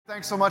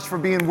Thanks so much for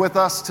being with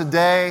us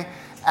today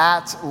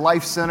at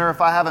Life Center.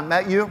 If I haven't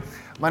met you,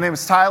 my name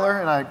is Tyler,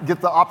 and I get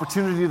the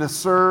opportunity to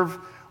serve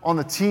on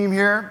the team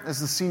here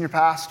as the senior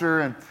pastor,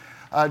 and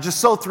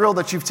just so thrilled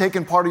that you've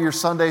taken part of your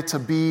Sunday to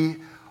be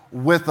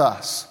with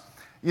us.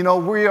 You know,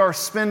 we are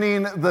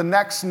spending the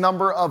next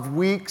number of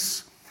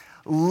weeks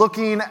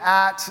looking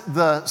at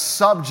the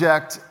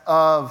subject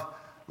of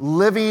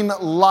living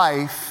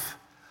life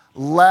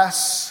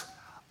less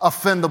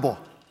offendable.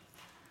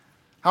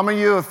 How many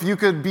of you, if you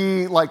could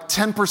be like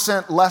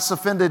 10% less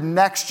offended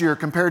next year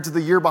compared to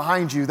the year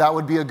behind you, that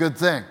would be a good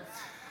thing?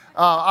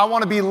 I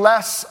want to be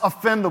less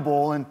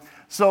offendable, and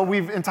so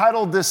we've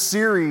entitled this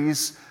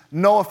series,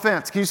 No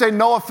Offense. Can you say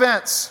no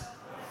offense?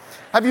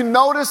 Have you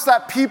noticed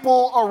that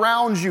people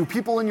around you,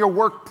 people in your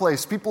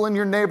workplace, people in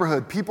your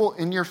neighborhood, people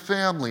in your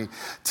family,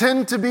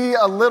 tend to be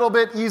a little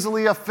bit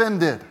easily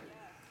offended?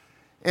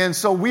 And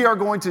so we are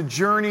going to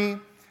journey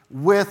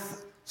with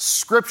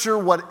Scripture,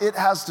 what it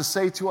has to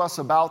say to us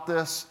about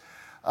this.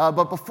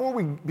 But before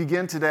we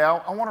begin today,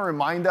 I want to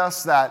remind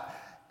us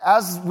that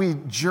as we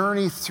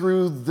journey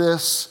through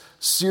this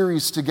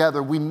series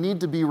together, we need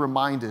to be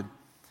reminded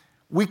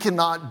we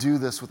cannot do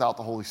this without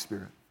the Holy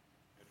Spirit.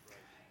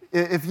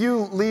 If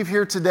you leave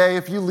here today,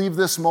 if you leave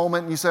this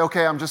moment and you say,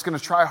 okay, I'm just going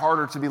to try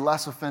harder to be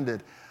less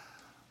offended,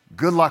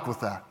 good luck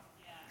with that.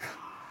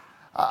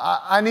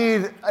 I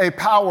need a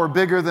power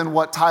bigger than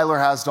what Tyler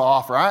has to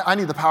offer. I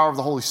need the power of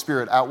the Holy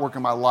Spirit at work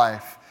in my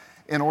life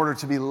in order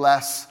to be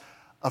less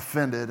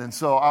offended. And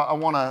so I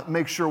want to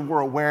make sure we're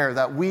aware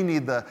that we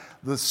need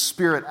the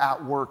Spirit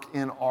at work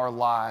in our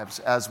lives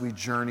as we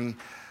journey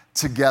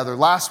together.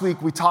 Last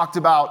week we talked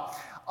about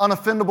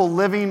Unoffendable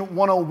Living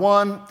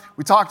 101.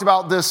 We talked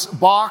about this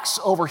box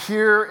over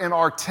here and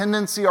our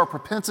tendency, our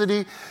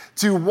propensity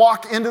to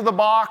walk into the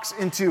box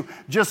and to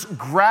just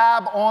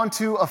grab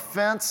onto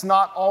offense,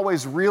 not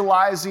always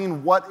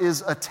realizing what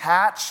is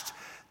attached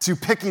to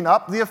picking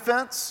up the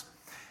offense.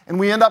 And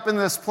we end up in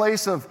this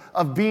place of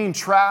being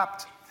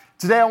trapped.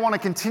 Today I want to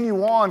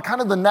continue on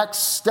kind of the next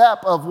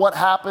step of what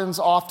happens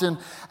often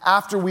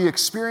after we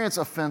experience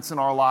offense in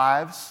our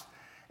lives.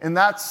 And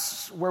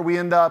that's where we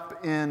end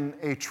up in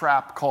a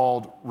trap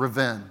called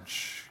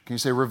revenge. Can you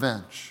say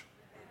revenge?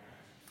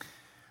 Have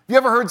you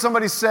ever heard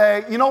somebody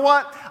say, you know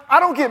what? I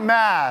don't get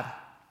mad,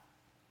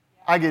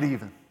 I get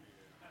even.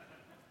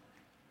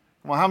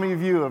 Well, how many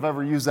of you have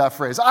ever used that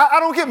phrase? I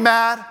don't get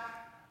mad,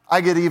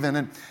 I get even.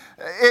 And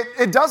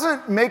it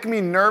doesn't make me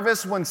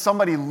nervous when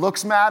somebody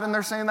looks mad and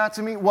they're saying that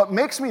to me. What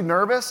makes me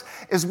nervous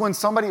is when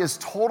somebody is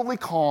totally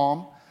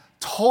calm,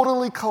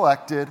 totally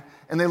collected,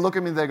 and they look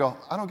at me and they go,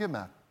 I don't get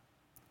mad,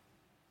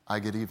 I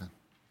get even.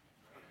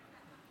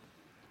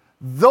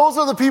 Those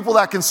are the people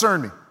that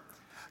concern me.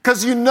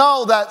 Because you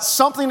know that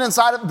something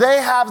inside of they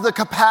have the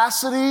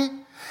capacity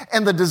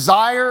and the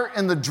desire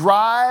and the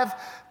drive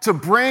to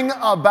bring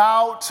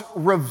about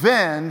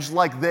revenge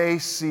like they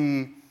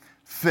see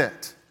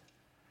fit.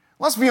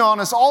 Let's be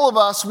honest, all of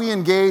us, we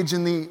engage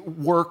in the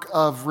work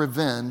of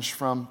revenge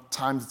from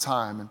time to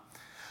time. And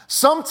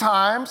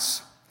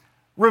sometimes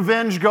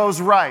revenge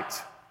goes right,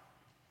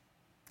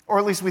 or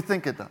at least we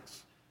think it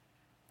does.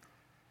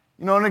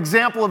 You know, an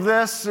example of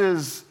this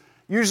is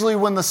usually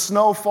when the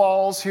snow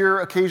falls here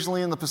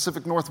occasionally in the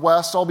Pacific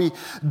Northwest. I'll be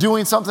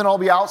doing something, I'll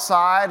be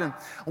outside, and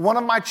one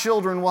of my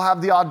children will have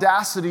the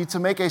audacity to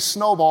make a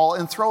snowball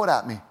and throw it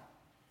at me.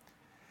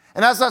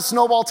 And as that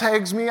snowball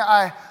tags me,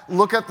 I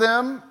look at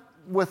them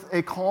with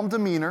a calm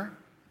demeanor,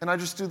 and I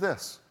just do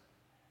this.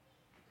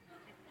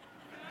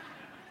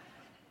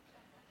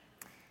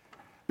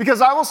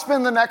 Because I will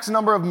spend the next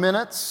number of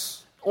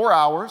minutes or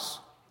hours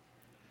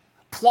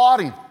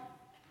plotting,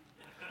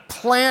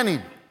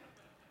 planning,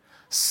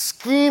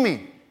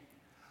 scheming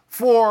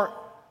for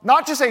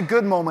not just a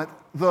good moment,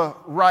 the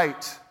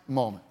right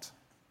moment.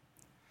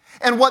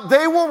 And what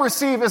they will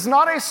receive is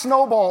not a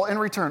snowball in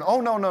return.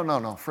 Oh,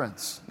 no,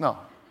 friends, no.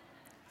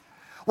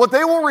 What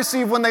they will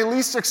receive when they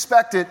least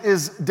expect it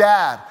is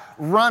dad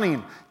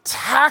running,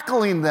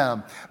 tackling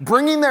them,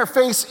 bringing their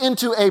face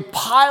into a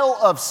pile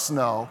of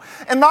snow,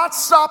 and not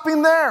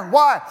stopping there.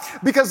 Why?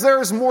 Because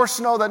there is more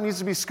snow that needs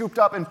to be scooped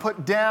up and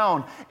put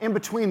down in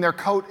between their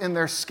coat and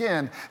their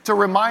skin to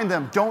remind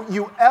them, don't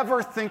you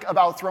ever think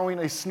about throwing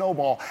a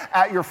snowball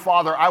at your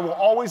father. I will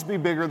always be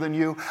bigger than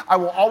you. I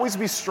will always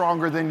be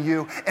stronger than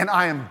you, and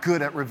I am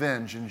good at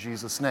revenge in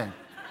Jesus' name.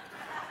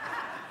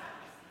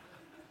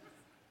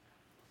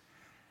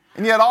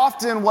 And yet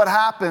often what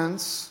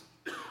happens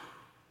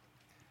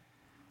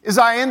is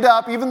I end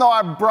up, even though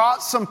I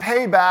brought some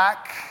payback,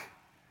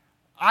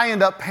 I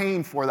end up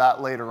paying for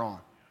that later on.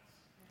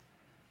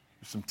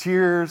 There's some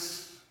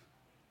tears,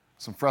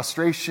 some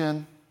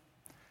frustration.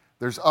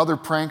 There's other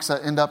pranks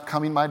that end up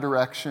coming my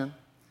direction.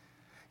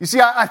 You see,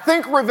 I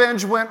think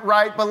revenge went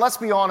right, but let's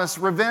be honest,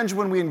 revenge,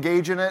 when we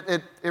engage in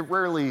it, it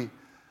rarely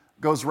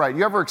goes right.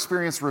 You ever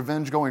experienced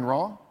revenge going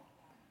wrong?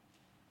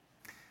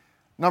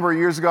 A number of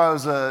years ago, I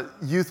was a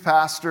youth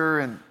pastor,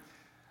 and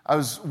I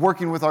was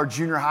working with our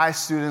junior high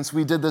students.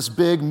 We did this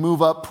big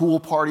move-up pool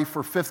party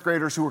for fifth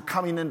graders who were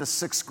coming into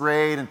sixth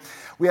grade. And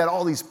we had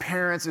all these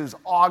parents. It was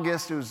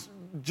August. It was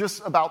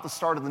just about the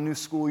start of the new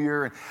school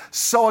year. And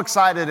so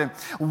excited. And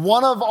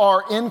one of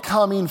our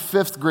incoming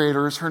fifth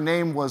graders, her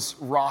name was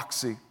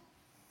Roxy.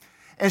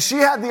 And she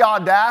had the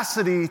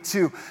audacity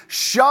to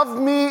shove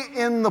me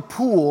in the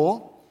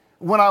pool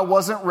when I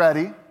wasn't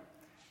ready.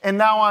 And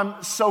now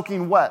I'm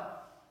soaking wet.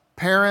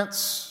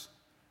 Parents,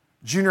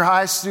 junior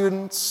high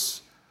students,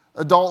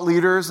 adult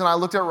leaders, and I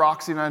looked at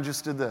Roxy and I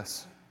just did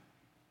this.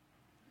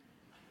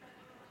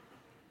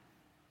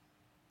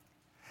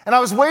 And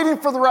I was waiting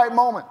for the right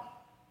moment.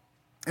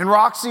 And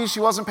Roxy, she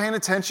wasn't paying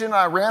attention.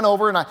 I ran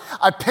over and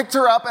I picked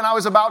her up and I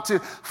was about to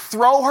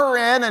throw her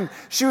in, and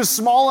she was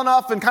small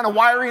enough and kind of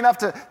wiry enough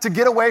to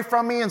get away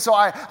from me. And so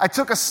I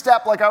took a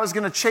step like I was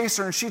going to chase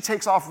her, and she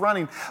takes off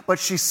running, but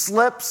she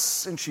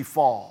slips and she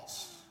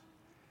falls.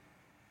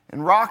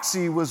 And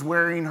Roxy was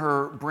wearing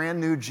her brand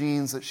new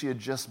jeans that she had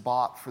just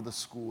bought for the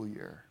school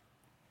year.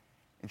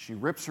 And she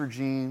rips her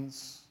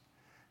jeans.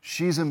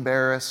 She's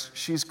embarrassed.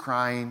 She's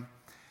crying.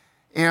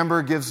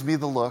 Amber gives me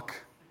the look.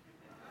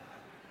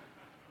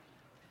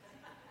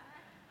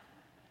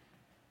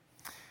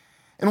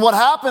 And what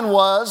happened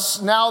was,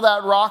 now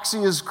that Roxy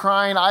is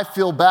crying, I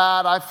feel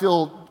bad. I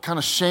feel kind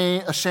of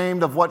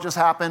ashamed of what just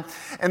happened.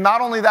 And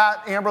not only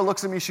that, Amber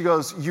looks at me, she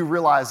goes, "You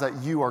realize that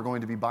you are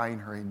going to be buying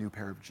her a new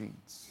pair of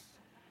jeans."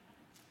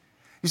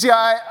 You see,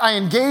 I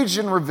engaged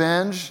in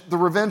revenge. The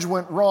revenge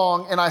went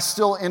wrong, and I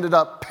still ended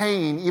up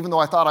paying, even though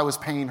I thought I was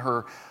paying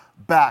her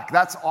back.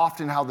 That's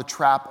often how the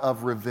trap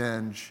of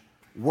revenge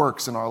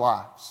works in our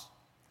lives.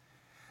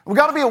 We've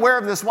got to be aware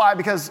of this. Why?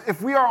 Because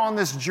if we are on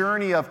this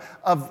journey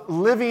of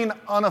living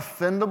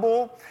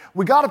unoffendable,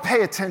 we got to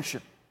pay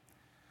attention.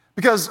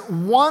 Because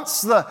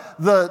once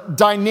the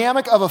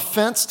dynamic of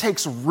offense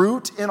takes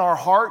root in our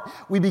heart,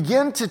 we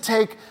begin to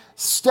take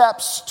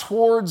steps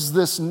towards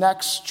this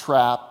next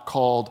trap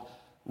called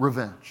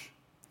revenge.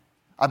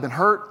 I've been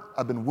hurt,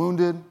 I've been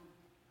wounded,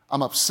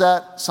 I'm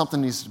upset,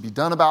 something needs to be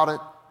done about it,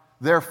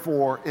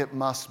 therefore it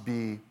must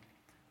be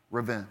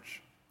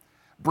revenge.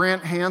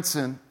 Brant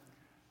Hansen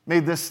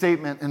made this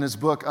statement in his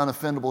book,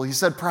 Unoffendable. He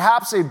said,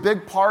 "Perhaps a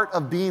big part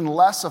of being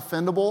less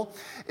offendable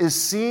is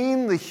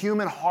seeing the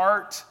human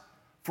heart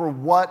for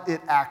what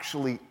it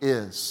actually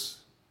is.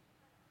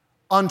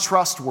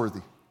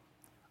 Untrustworthy,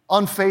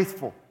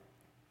 unfaithful,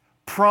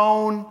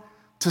 prone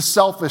to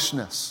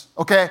selfishness."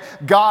 Okay,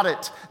 got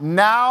it.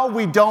 Now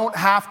we don't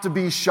have to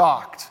be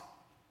shocked.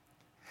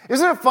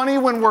 Isn't it funny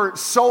when we're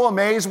so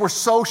amazed, we're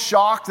so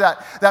shocked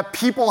that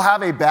people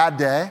have a bad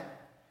day?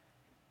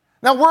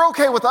 Now, we're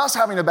okay with us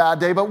having a bad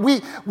day, but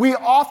we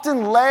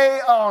often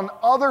lay on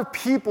other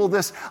people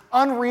this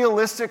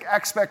unrealistic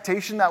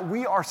expectation that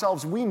we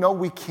ourselves, we know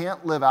we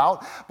can't live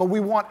out, but we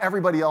want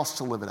everybody else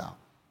to live it out.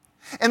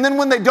 And then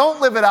when they don't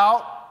live it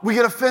out, we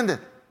get offended.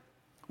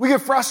 We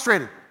get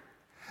frustrated.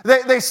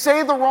 They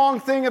say the wrong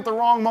thing at the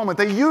wrong moment.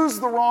 They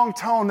use the wrong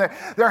tone.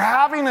 They're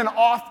having an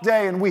off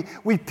day, and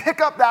we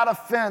pick up that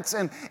offense.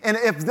 And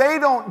if they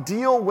don't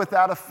deal with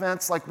that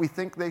offense like we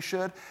think they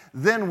should,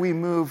 then we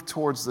move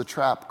towards the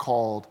trap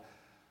called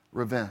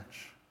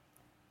revenge.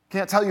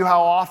 Can't tell you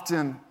how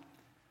often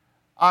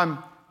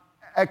I'm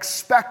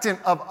expectant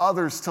of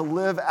others to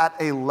live at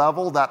a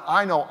level that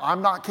I know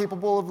I'm not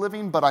capable of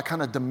living, but I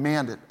kind of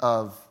demand it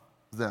of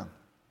them.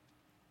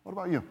 What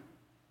about you?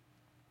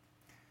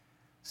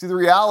 See, the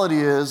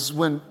reality is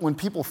when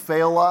people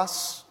fail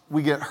us,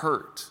 we get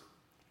hurt.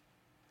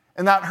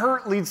 And that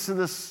hurt leads to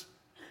this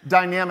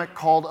dynamic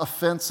called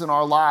offense in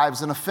our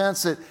lives. And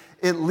offense, it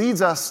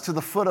leads us to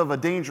the foot of a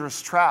dangerous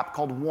trap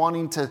called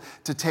wanting to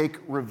take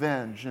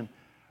revenge. And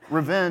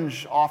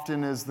revenge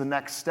often is the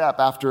next step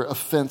after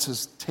offense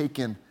has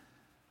taken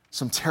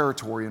some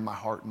territory in my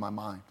heart and my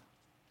mind.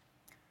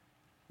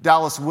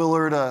 Dallas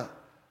Willard, a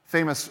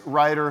famous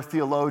writer,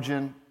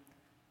 theologian,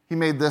 he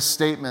made this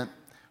statement: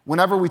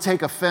 "Whenever we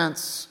take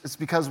offense, it's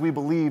because we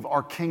believe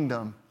our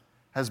kingdom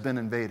has been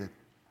invaded."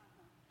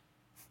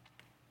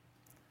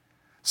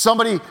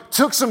 Somebody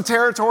took some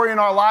territory in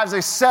our lives,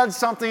 they said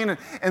something,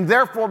 and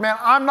therefore, man,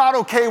 I'm not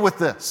okay with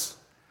this.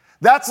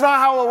 That's not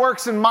how it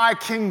works in my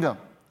kingdom.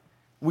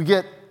 We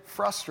get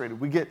frustrated,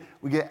 we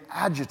get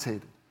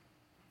agitated.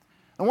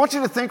 I want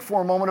you to think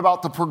for a moment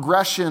about the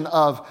progression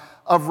of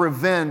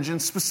revenge,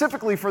 and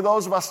specifically for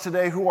those of us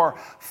today who are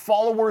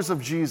followers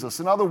of Jesus.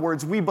 In other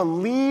words, we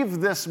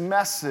believe this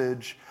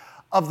message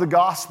of the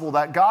gospel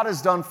that God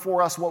has done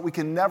for us what we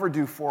can never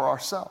do for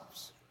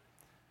ourselves.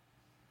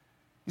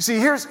 You see,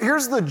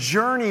 here's the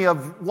journey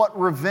of what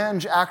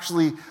revenge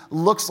actually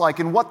looks like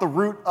and what the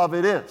root of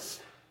it is.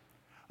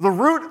 The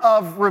root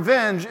of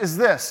revenge is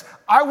this: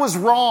 I was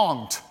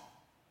wronged.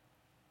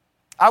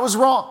 I was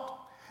wronged.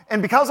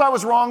 And because I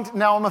was wronged,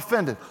 now I'm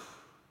offended.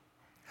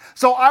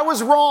 So I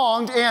was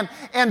wronged,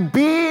 and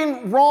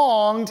being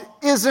wronged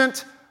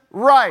isn't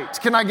right.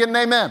 Can I get an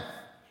amen?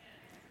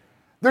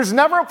 There's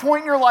never a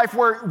point in your life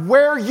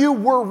where you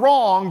were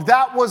wronged,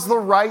 that was the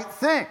right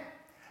thing.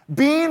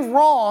 Being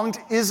wronged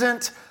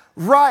isn't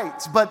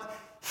right. But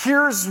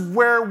here's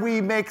where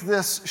we make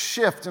this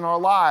shift in our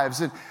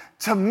lives. And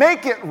to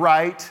make it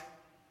right,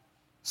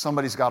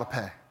 somebody's got to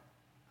pay.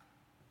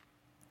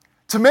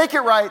 To make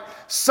it right,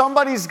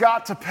 somebody's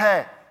got to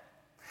pay.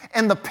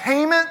 And the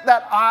payment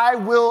that I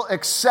will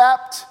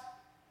accept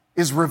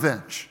is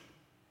revenge.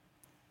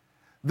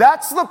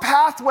 That's the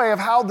pathway of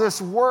how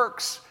this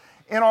works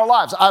in our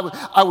lives.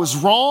 I was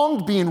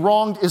wronged. Being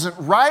wronged isn't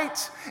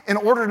right. In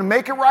order to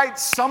make it right,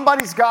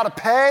 somebody's got to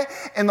pay.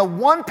 And the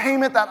one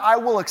payment that I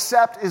will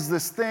accept is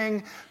this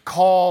thing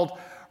called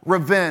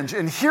revenge.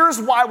 And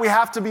here's why we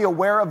have to be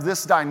aware of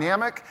this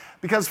dynamic.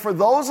 Because for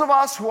those of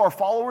us who are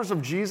followers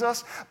of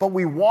Jesus, but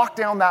we walk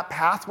down that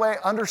pathway,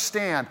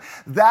 understand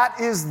that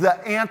is the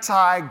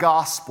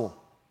anti-gospel.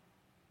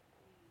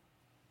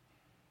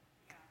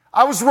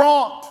 I was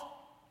wronged.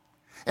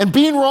 And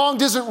being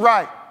wronged isn't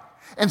right.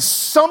 And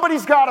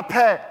somebody's got to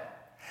pay.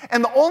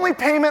 And the only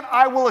payment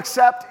I will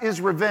accept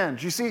is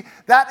revenge. You see,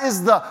 that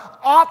is the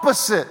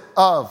opposite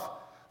of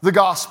the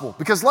gospel.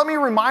 Because let me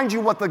remind you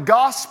what the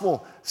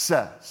gospel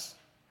says.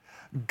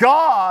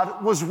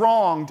 God was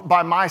wronged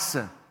by my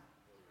sin.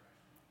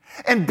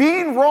 And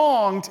being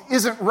wronged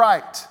isn't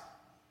right.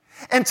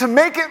 And to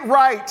make it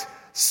right,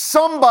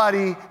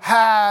 somebody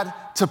had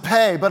to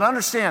pay. But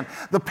understand,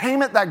 the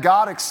payment that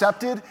God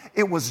accepted,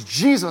 it was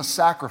Jesus'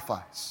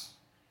 sacrifice.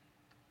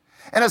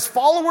 And as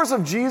followers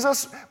of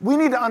Jesus, we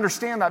need to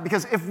understand that,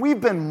 because if we've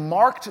been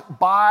marked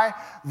by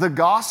the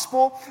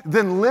gospel,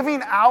 then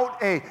living out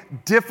a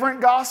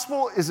different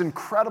gospel is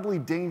incredibly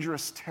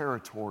dangerous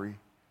territory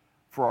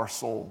for our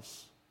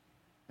souls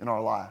in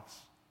our lives.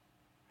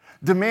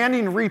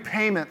 Demanding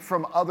repayment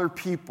from other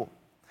people.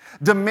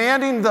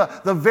 Demanding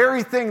the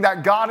very thing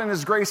that God in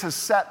His grace has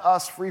set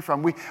us free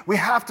from. We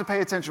have to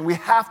pay attention. We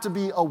have to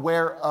be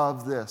aware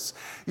of this.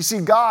 You see,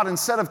 God,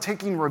 instead of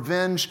taking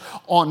revenge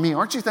on me,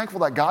 aren't you thankful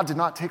that God did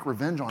not take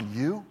revenge on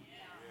you?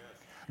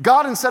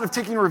 God, instead of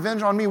taking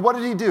revenge on me, what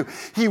did He do?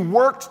 He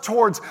worked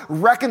towards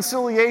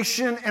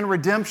reconciliation and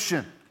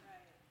redemption.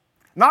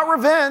 Not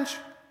revenge,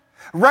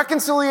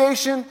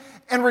 reconciliation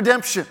and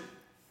redemption.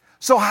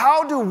 So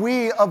how do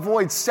we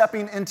avoid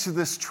stepping into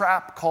this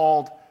trap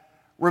called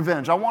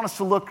revenge? I want us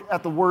to look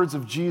at the words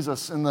of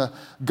Jesus in the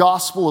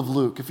Gospel of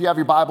Luke. If you have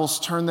your Bibles,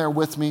 turn there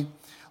with me.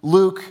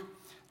 Luke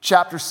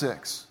chapter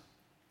 6.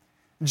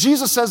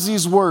 Jesus says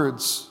these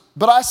words,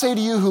 "But I say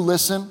to you who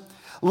listen,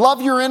 love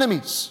your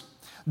enemies.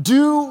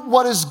 Do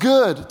what is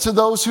good to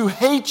those who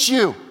hate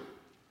you."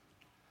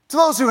 To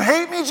those who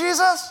hate me,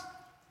 Jesus?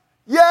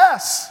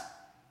 Yes,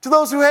 to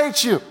those who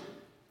hate you.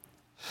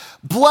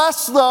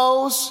 Bless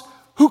those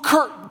who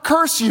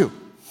curse you.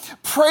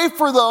 Pray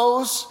for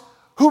those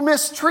who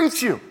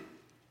mistreat you.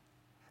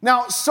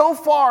 Now, so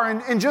far,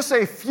 in just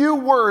a few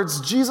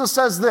words, Jesus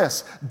says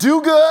this: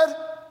 do good,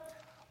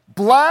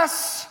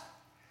 bless,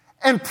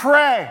 and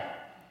pray.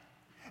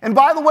 And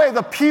by the way,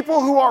 the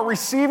people who are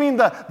receiving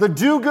the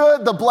do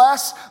good, the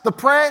bless, the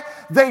pray,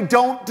 they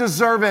don't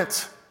deserve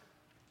it.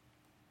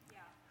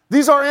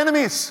 These are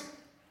enemies.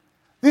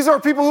 These are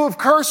people who have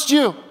cursed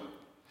you.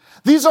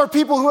 These are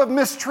people who have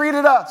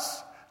mistreated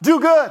us. Do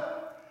good,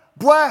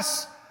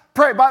 bless,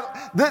 pray.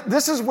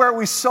 This is where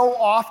we so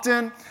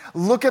often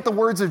look at the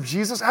words of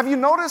Jesus. Have you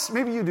noticed?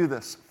 Maybe you do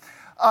this.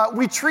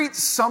 We treat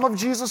some of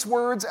Jesus'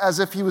 words as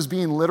if He was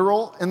being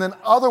literal, and then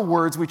other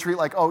words we treat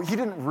like, oh, He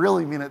didn't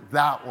really mean it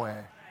that way.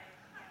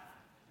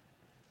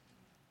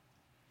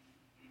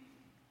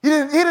 He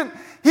didn't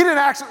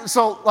actually.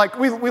 So like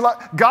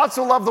God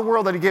so loved the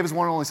world that He gave His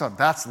one and only Son.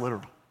 That's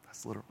literal.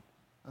 That's literal.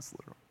 That's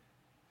literal.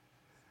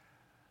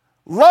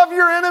 Love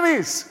your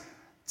enemies.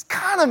 It's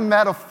kind of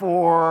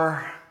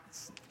metaphor.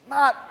 It's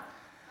not,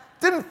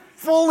 didn't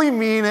fully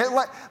mean it.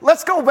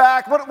 Let's go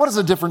back. What does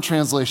a different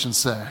translation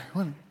say?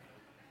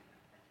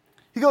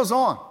 He goes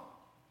on,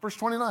 verse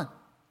 29.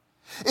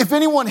 If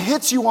anyone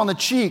hits you on the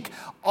cheek,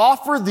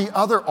 offer the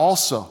other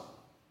also.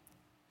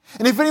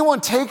 And if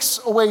anyone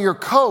takes away your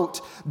coat,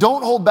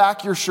 don't hold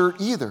back your shirt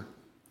either.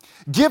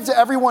 Give to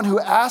everyone who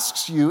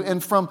asks you,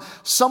 and from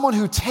someone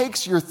who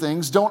takes your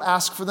things, don't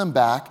ask for them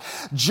back.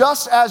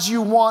 Just as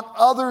you want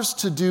others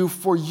to do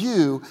for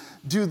you,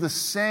 do the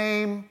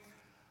same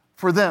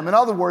for them. In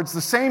other words,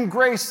 the same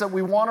grace that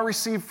we want to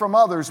receive from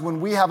others when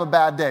we have a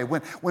bad day,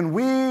 when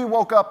we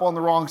woke up on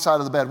the wrong side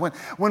of the bed,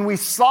 when we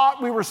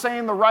thought we were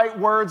saying the right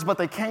words, but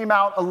they came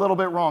out a little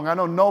bit wrong. I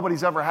know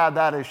nobody's ever had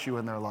that issue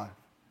in their life.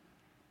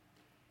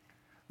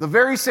 The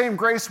very same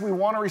grace we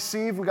want to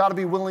receive, we got to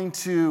be willing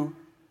to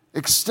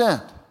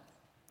extend.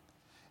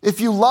 If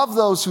you love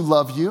those who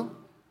love you,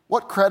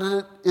 what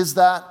credit is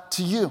that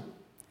to you?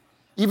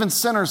 Even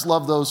sinners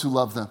love those who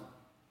love them.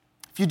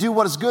 If you do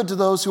what is good to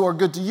those who are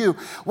good to you,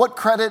 what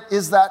credit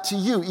is that to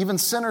you? Even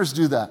sinners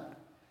do that.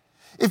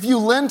 If you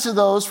lend to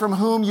those from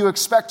whom you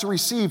expect to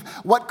receive,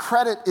 what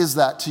credit is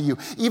that to you?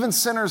 Even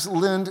sinners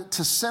lend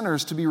to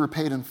sinners to be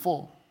repaid in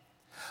full.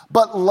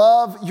 But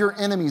love your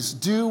enemies,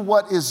 do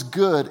what is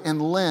good,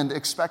 and lend,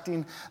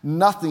 expecting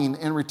nothing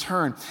in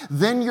return.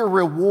 Then your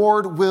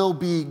reward will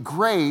be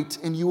great,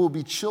 and you will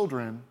be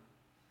children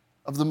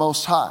of the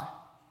Most High.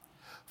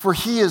 For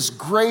He is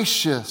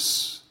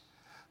gracious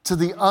to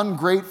the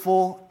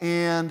ungrateful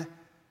and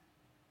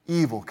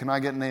evil. Can I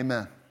get an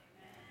amen?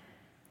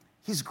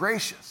 He's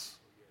gracious.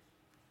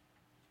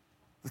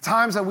 The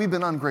times that we've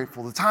been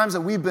ungrateful, the times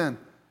that we've been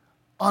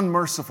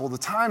unmerciful, the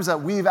times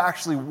that we've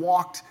actually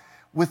walked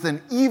with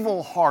an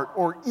evil heart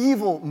or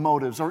evil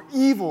motives or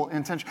evil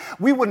intention,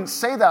 we wouldn't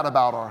say that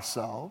about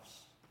ourselves,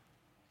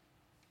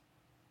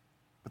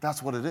 but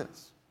that's what it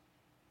is.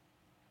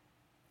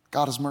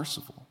 God is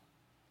merciful.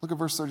 Look at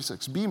verse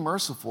 36. Be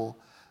merciful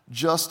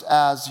just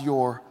as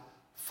your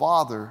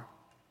Father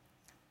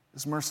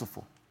is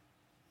merciful.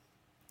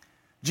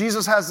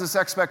 Jesus has this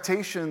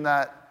expectation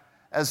that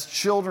as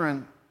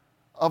children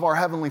of our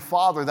Heavenly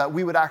Father, that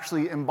we would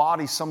actually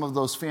embody some of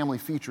those family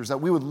features, that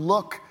we would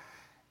look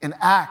and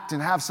act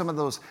and have some of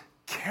those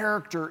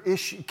character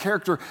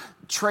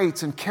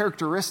traits and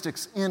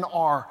characteristics in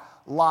our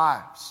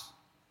lives.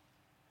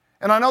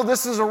 And I know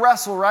this is a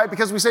wrestle, right?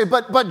 Because we say,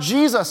 but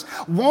Jesus,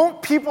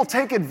 won't people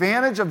take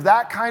advantage of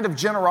that kind of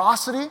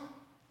generosity?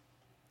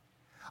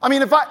 I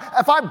mean, if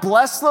I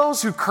bless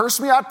those who curse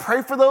me, I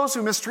pray for those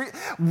who mistreat,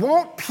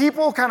 won't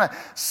people kind of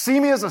see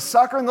me as a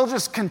sucker and they'll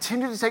just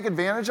continue to take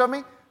advantage of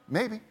me?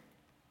 Maybe.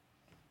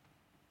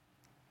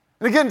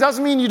 And again, it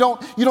doesn't mean you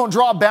don't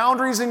draw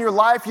boundaries in your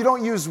life, you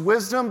don't use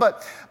wisdom,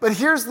 but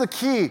here's the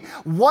key.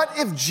 What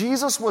if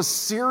Jesus was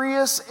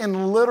serious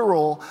and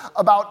literal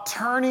about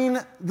turning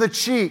the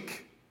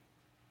cheek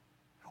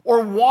or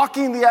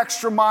walking the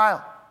extra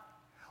mile?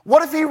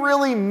 What if he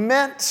really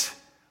meant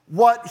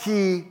what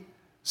he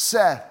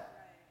said?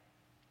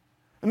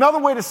 Another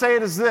way to say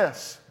it is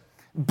this: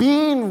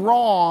 being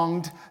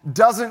wronged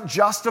doesn't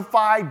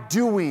justify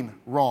doing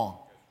wrong.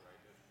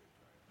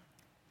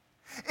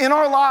 In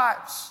our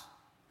lives,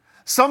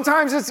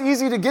 sometimes it's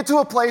easy to get to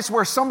a place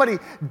where somebody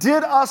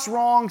did us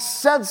wrong,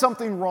 said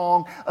something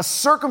wrong, a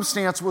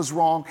circumstance was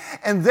wrong,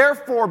 and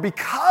therefore,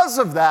 because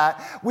of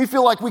that, we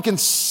feel like we can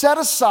set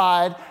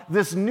aside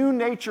this new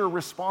nature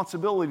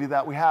responsibility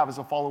that we have as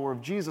a follower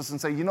of Jesus and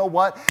say, you know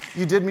what?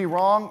 You did me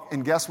wrong,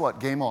 and guess what?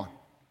 Game on.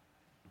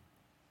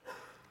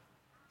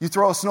 You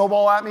throw a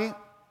snowball at me,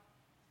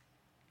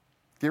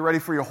 get ready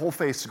for your whole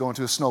face to go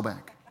into a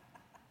snowbank.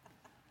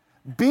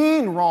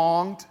 Being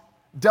wronged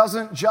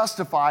doesn't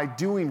justify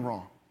doing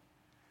wrong.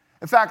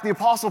 In fact, the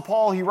Apostle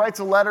Paul, he writes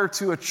a letter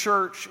to a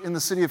church in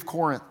the city of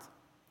Corinth.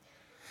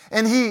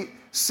 And he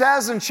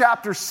says in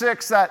chapter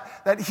 6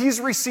 that he's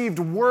received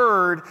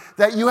word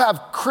that you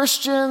have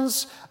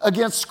Christians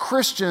against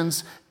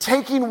Christians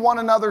taking one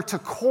another to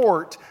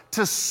court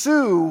to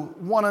sue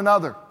one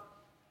another.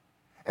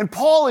 And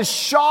Paul is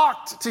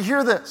shocked to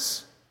hear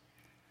this,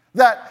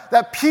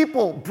 that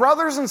people,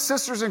 brothers and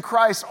sisters in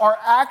Christ, are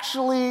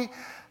actually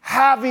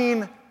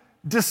having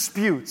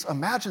disputes.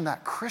 Imagine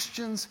that,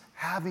 Christians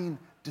having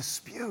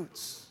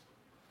disputes.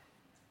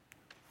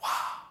 Wow.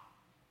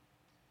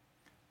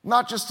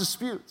 Not just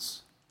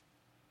disputes.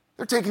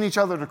 They're taking each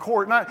other to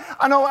court. And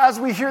I know as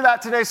we hear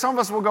that today, some of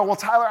us will go, well,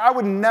 Tyler, I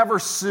would never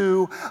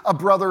sue a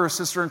brother or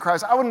sister in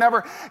Christ. I would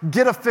never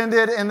get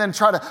offended and then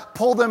try to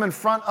pull them in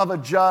front of a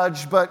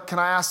judge. But can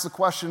I ask the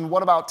question,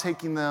 what about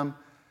taking them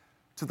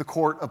to the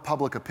court of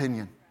public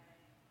opinion?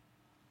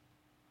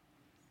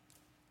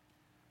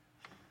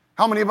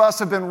 How many of us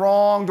have been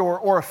wronged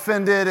or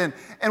offended,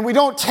 and we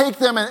don't take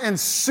them and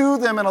sue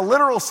them in a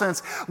literal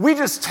sense. We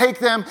just take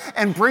them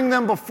and bring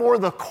them before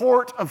the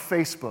court of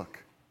Facebook.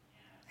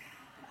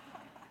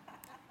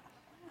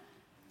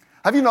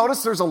 Have you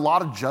noticed there's a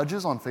lot of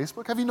judges on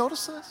Facebook? Have you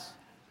noticed this?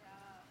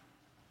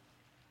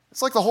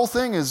 It's like the whole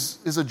thing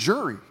is a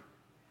jury.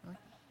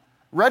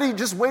 Ready,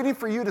 just waiting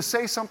for you to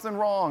say something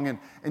wrong,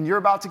 and you're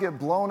about to get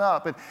blown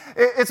up. And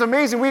it's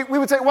amazing. We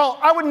would say, well,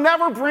 I would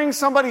never bring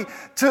somebody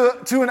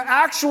to an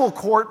actual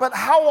court, but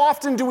how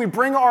often do we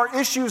bring our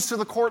issues to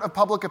the court of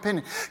public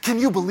opinion? Can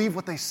you believe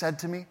what they said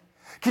to me?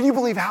 Can you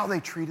believe how they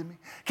treated me?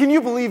 Can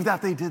you believe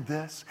that they did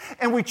this?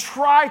 And we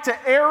try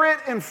to air it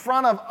in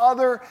front of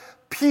other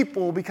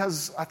people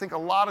because I think a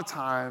lot of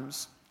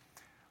times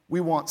we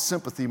want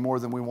sympathy more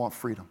than we want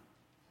freedom.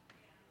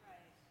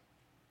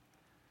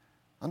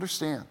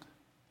 Understand.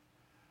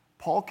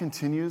 Paul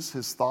continues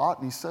his thought,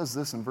 and he says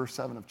this in verse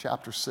 7 of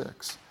chapter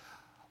 6.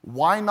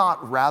 Why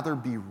not rather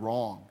be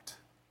wronged?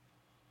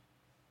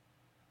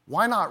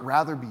 Why not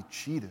rather be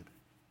cheated?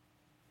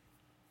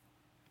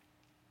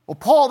 Well,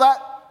 Paul, that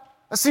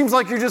seems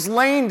like you're just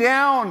laying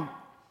down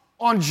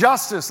on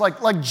justice,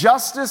 like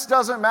justice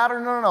doesn't matter.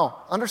 No.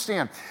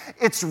 Understand.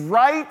 It's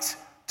right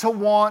to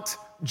want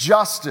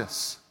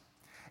justice.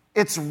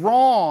 It's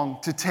wrong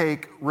to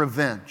take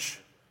revenge.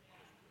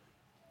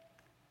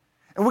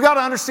 And we got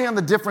to understand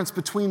the difference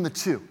between the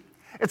two.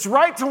 It's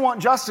right to want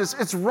justice.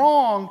 It's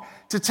wrong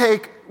to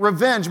take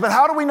revenge. But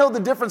how do we know the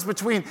difference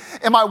between,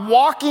 am I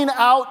walking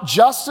out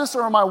justice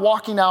or am I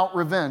walking out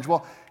revenge?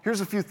 Well,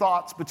 here's a few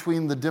thoughts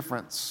between the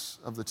difference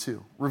of the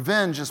two.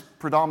 Revenge is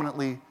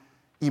predominantly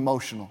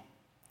emotional.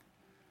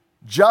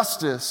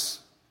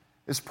 Justice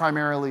is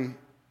primarily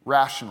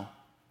rational.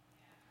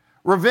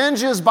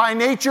 Revenge is by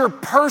nature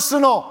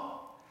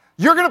personal.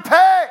 You're going to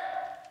pay.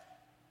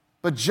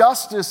 But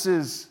justice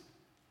is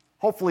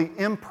hopefully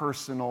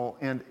impersonal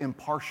and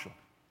impartial.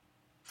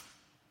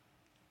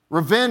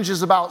 Revenge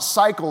is about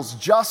cycles.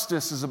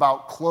 Justice is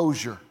about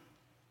closure.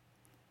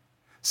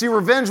 See,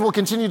 revenge will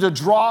continue to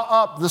draw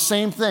up the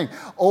same thing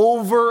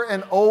over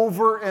and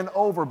over and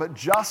over, but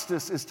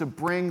justice is to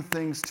bring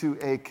things to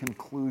a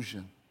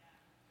conclusion.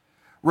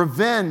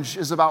 Revenge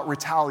is about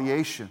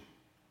retaliation.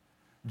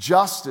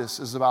 Justice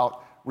is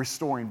about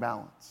restoring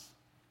balance.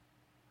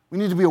 We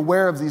need to be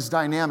aware of these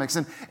dynamics.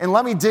 And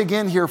let me dig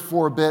in here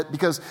for a bit,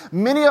 because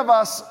many of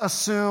us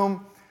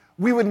assume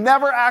we would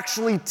never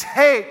actually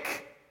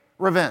take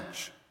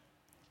revenge.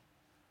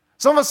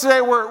 Some of us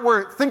today,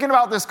 we're thinking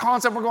about this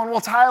concept. We're going,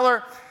 well,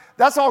 Tyler,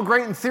 that's all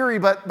great in theory,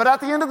 but at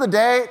the end of the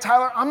day,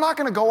 Tyler, I'm not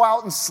going to go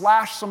out and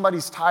slash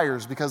somebody's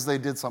tires because they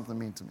did something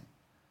mean to me.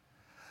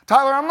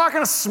 Tyler, I'm not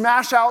going to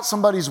smash out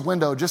somebody's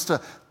window just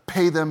to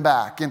pay them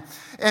back.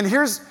 And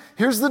here's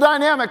the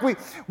dynamic.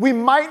 We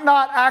might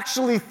not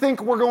actually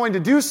think we're going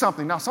to do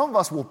something. Now, some of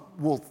us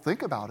will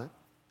think about it.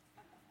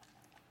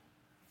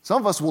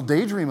 Some of us will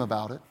daydream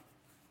about it.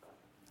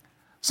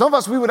 Some of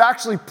us, we would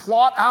actually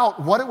plot out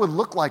what it would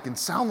look like and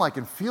sound like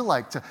and feel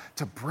like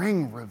to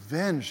bring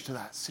revenge to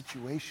that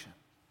situation.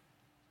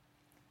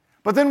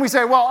 But then we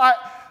say, well,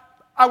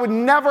 I would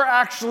never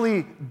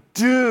actually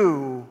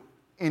do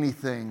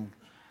anything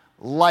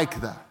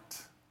like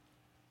that.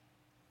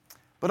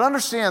 But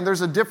understand,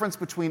 there's a difference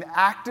between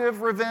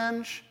active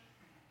revenge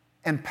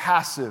and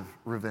passive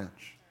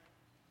revenge.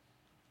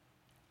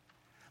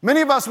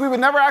 Many of us, we would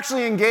never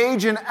actually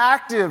engage in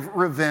active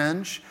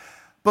revenge,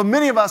 but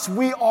many of us,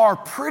 we are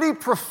pretty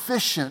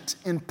proficient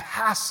in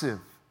passive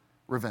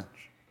revenge.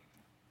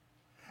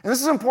 And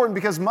this is important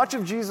because much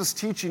of Jesus'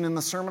 teaching in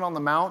the Sermon on the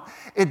Mount,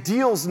 it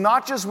deals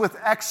not just with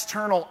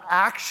external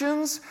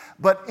actions,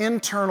 but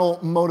internal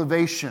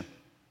motivation.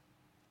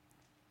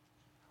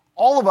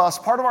 All of us,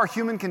 part of our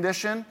human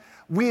condition,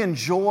 we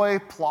enjoy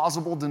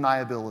plausible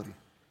deniability.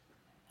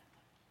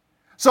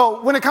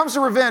 So when it comes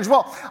to revenge,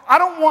 well, I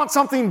don't want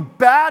something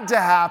bad to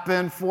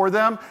happen for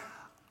them.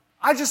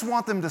 I just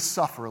want them to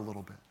suffer a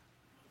little bit.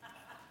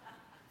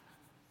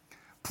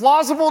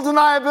 Plausible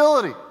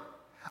deniability.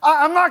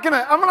 I'm not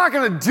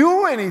gonna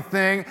do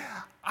anything.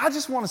 I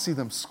just want to see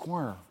them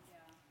squirm.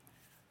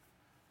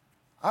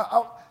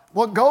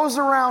 What goes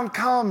around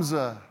comes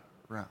around.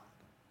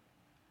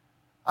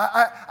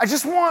 I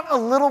just want a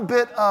little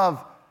bit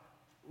of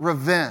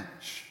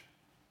revenge.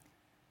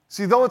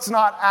 See, though it's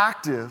not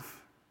active,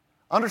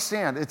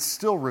 understand it's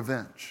still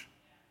revenge.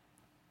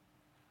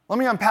 Let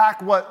me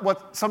unpack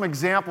what some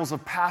examples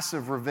of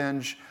passive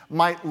revenge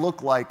might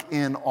look like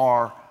in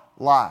our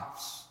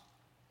lives.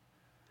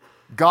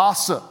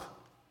 Gossip.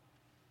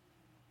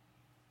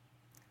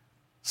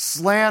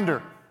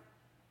 Slander.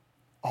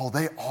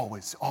 They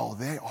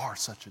are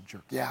such a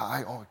jerk. Yeah,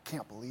 I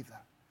can't believe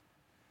that.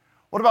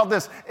 What about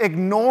this?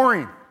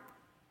 Ignoring.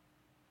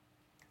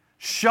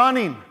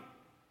 Shunning.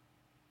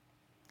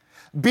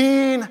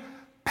 Being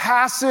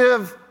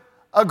passive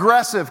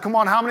aggressive. Come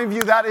on, how many of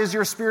you, that is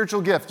your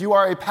spiritual gift? You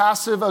are a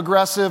passive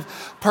aggressive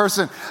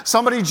person.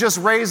 Somebody just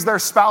raised their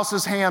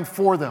spouse's hand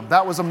for them.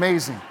 That was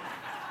amazing.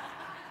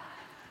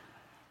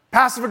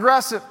 Passive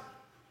aggressive.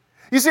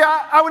 You see,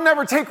 I would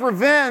never take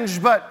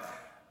revenge, but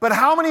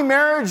how many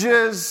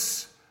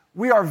marriages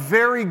we are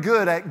very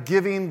good at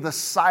giving the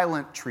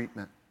silent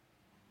treatment?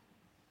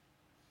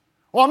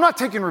 Well, I'm not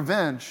taking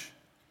revenge.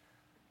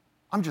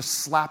 I'm just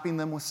slapping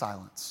them with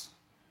silence.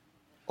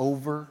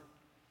 Over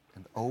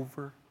and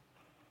over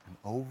and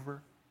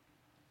over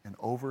and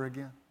over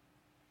again.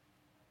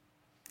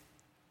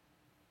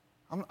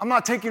 I'm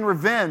not taking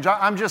revenge.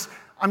 I'm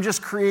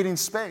just creating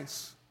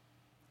space.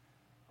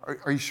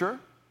 Are you sure?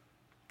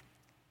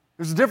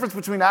 There's a difference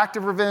between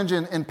active revenge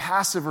and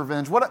passive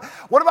revenge. What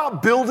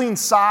about building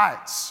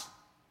sides?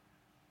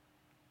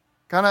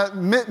 Kind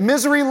of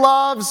misery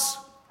loves,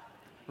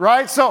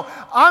 right? So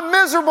I'm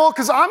miserable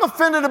because I'm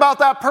offended about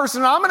that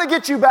person, and I'm going to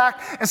get you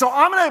back, and so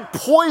I'm going to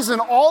poison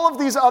all of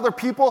these other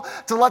people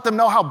to let them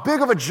know how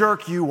big of a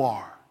jerk you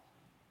are.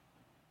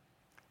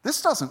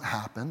 This doesn't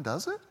happen,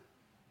 does it?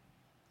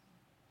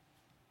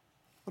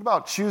 What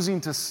about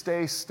choosing to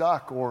stay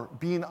stuck or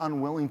being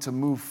unwilling to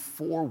move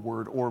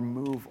forward or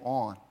move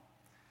on?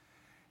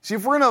 See,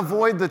 if we're going to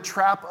avoid the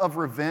trap of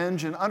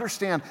revenge, and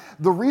understand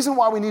the reason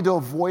why we need to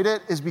avoid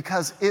it is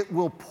because it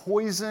will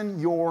poison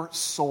your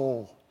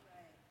soul.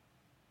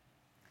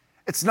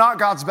 It's not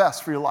God's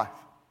best for your life.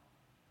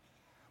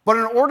 But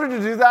in order to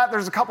do that,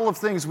 there's a couple of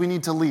things we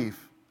need to leave.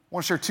 I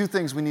want to share two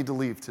things we need to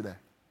leave today.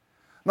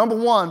 Number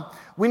one,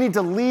 we need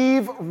to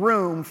leave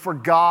room for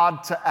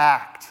God to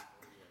act.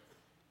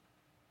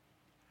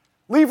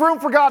 Leave room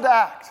for God to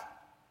act.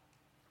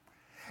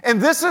 And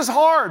this is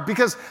hard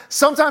because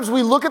sometimes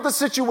we look at the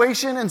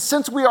situation, and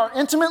since we are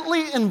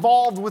intimately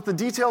involved with the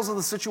details of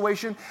the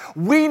situation,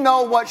 we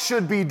know what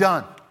should be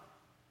done.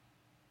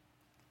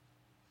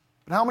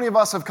 But how many of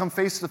us have come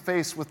face to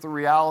face with the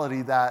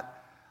reality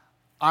that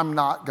I'm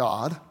not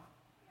God,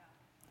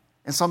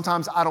 and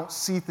sometimes I don't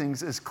see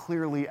things as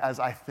clearly as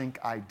I think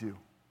I do?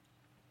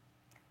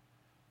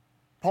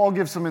 Paul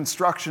gives some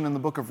instruction in the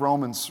book of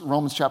Romans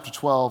chapter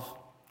 12.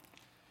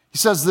 He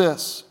says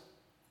this,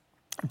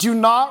 "Do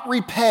not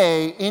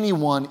repay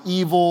anyone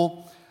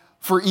evil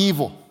for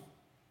evil.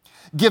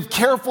 Give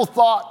careful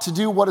thought to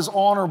do what is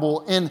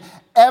honorable in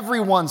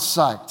everyone's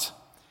sight.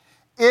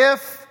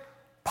 If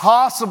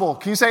possible."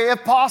 Can you say,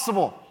 if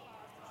possible?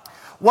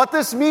 What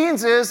this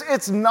means is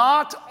it's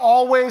not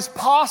always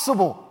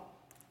possible.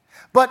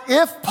 But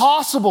if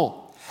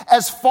possible,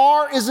 as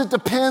far as it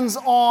depends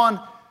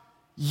on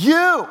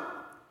you.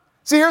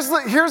 See, here's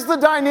the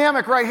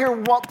dynamic right here,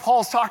 what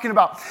Paul's talking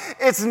about.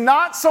 It's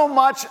not so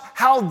much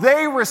how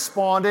they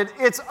responded,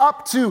 it's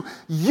up to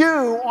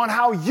you on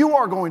how you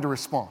are going to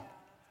respond.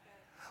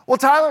 Well,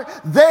 Tyler,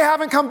 they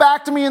haven't come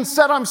back to me and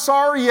said, "I'm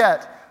sorry"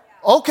 yet.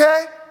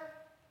 Okay.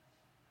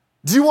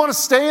 Do you want to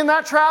stay in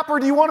that trap or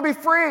do you want to be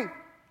free?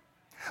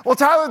 Well,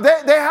 Tyler,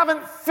 they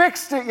haven't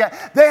fixed it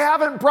yet. They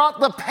haven't brought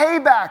the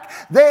payback.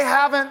 They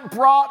haven't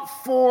brought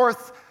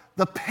forth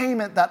the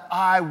payment that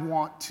I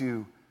want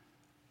to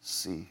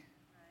see.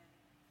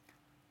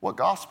 What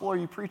gospel are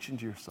you preaching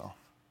to yourself?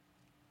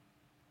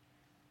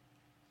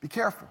 Be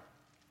careful.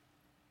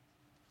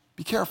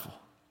 Be careful.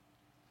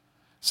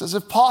 It says,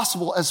 if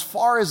possible, as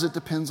far as it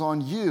depends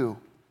on you,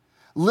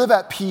 live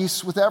at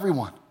peace with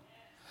everyone.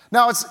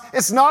 Now,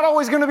 it's not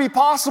always going to be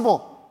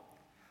possible.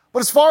 But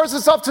as far as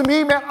it's up to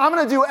me, man, I'm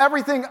going to do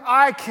everything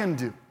I can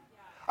do.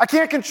 I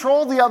can't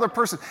control the other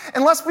person.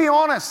 And let's be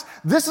honest,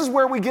 this is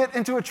where we get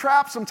into a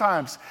trap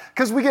sometimes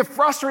because we get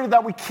frustrated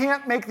that we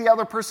can't make the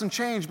other person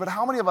change. But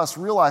how many of us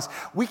realize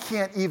we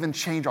can't even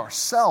change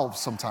ourselves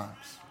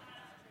sometimes?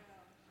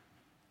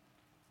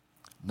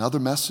 Another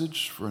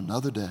message for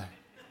another day.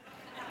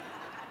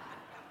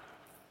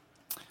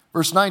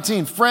 Verse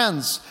 19,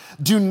 friends,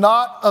 do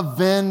not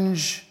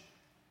avenge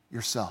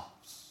yourselves.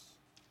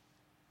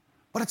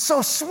 But it's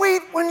so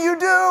sweet when you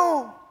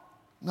do.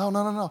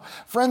 No.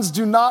 Friends,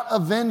 do not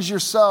avenge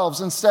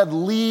yourselves. Instead,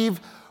 leave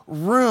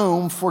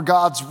room for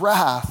God's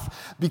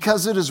wrath,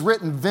 because it is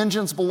written,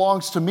 vengeance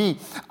belongs to me.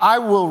 I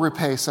will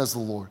repay, says the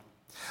Lord.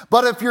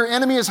 But if your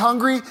enemy is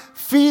hungry,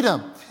 feed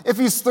him. If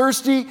he's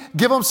thirsty,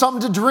 give him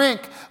something to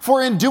drink.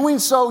 For in doing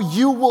so,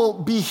 you will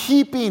be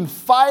heaping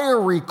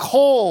fiery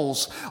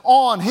coals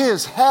on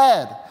his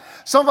head.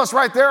 Some of us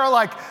right there are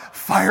like,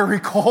 fiery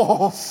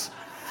coals.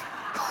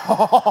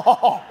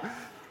 Oh.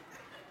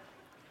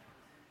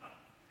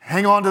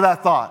 Hang on to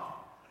that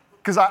thought,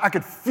 because I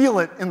could feel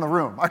it in the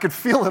room. I could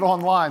feel it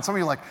online. Some of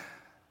you are like,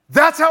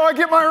 that's how I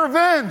get my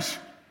revenge.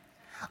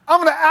 I'm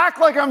going to act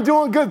like I'm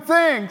doing good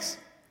things.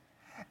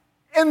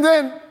 And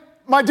then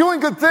my doing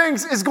good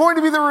things is going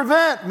to be the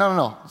revenge.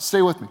 No.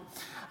 Stay with me.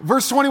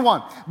 Verse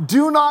 21,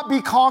 do not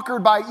be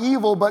conquered by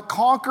evil, but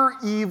conquer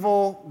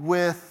evil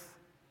with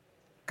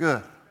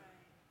good.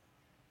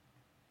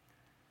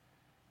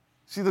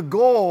 See, the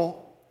goal,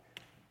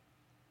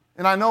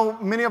 and I know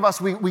many of us,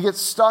 we get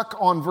stuck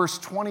on verse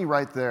 20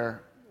 right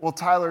there. Well,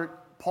 Tyler,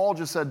 Paul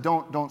just said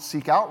don't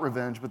seek out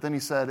revenge, but then he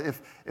said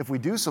if we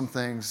do some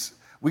things,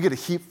 we get to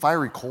heap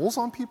fiery coals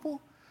on people?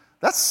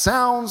 That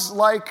sounds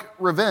like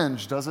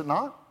revenge, does it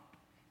not?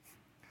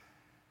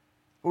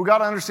 We've got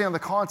to understand the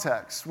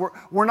context.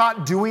 We're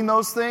not doing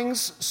those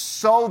things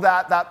so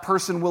that that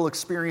person will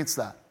experience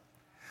that.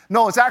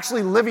 No, it's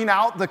actually living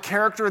out the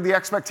character, the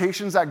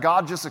expectations that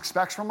God just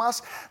expects from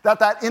us,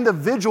 that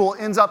individual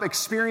ends up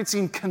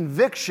experiencing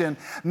conviction.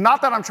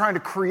 Not that I'm trying to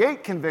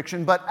create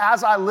conviction, but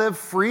as I live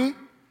free.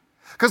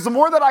 Because the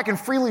more that I can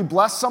freely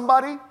bless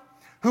somebody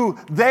who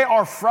they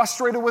are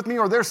frustrated with me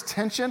or there's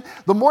tension,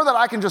 the more that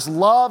I can just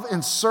love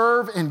and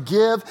serve and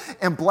give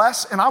and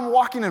bless, and I'm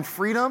walking in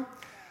freedom,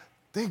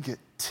 they get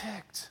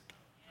ticked.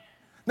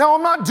 Now,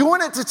 I'm not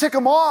doing it to tick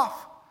them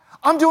off.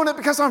 I'm doing it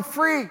because I'm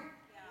free.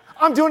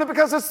 I'm doing it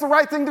because it's the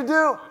right thing to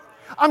do.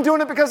 I'm doing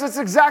it because it's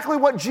exactly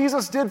what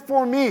Jesus did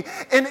for me.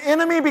 An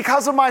enemy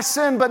because of my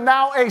sin, but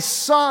now a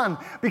son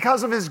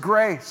because of his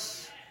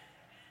grace.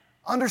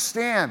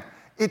 Understand,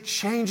 it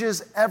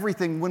changes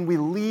everything when we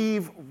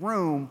leave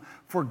room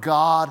for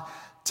God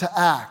to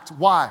act.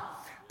 Why?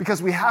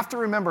 Because we have to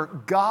remember,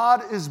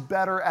 God is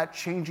better at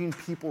changing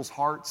people's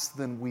hearts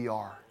than we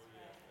are.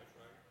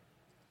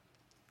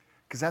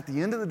 Because at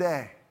the end of the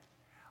day,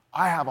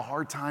 I have a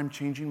hard time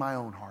changing my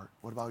own heart.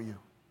 What about you?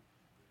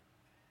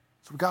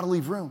 So we've got to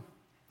leave room.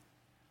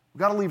 We've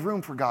got to leave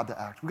room for God to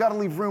act. We've got to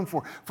leave room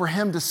for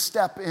him to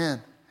step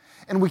in.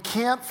 And we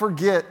can't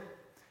forget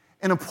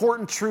an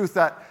important truth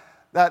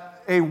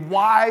that a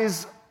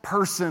wise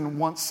person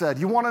once said.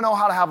 You want to know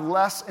how to have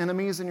less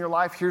enemies in your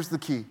life? Here's the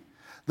key.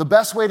 The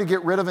best way to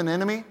get rid of an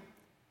enemy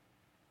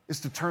is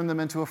to turn them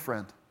into a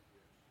friend.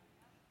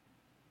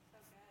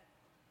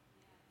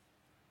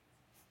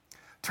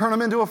 Turn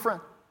them into a friend.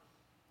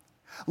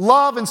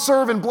 Love and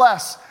serve and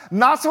bless.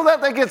 Not so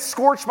that they get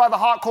scorched by the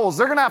hot coals.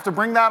 They're going to have to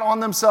bring that on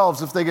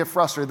themselves if they get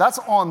frustrated. That's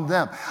on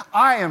them.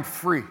 I am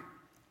free.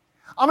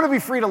 I'm going to be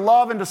free to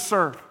love and to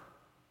serve.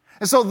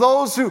 And so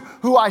those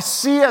who I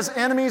see as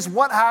enemies,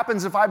 what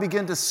happens if I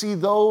begin to see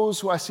those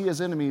who I see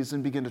as enemies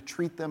and begin to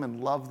treat them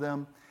and love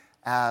them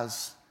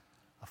as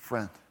a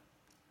friend?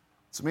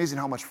 It's amazing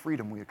how much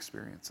freedom we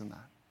experience in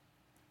that.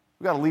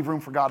 We've got to leave room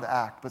for God to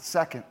act. But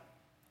second,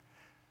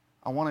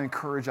 I want to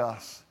encourage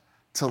us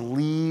to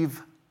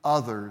leave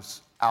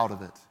others out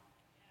of it.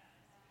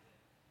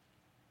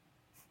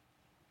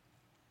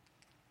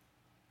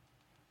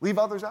 Leave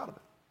others out of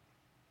it.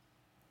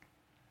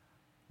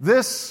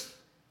 This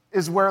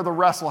is where the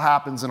wrestle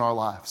happens in our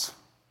lives.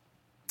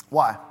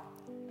 Why?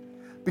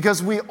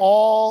 Because we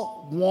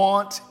all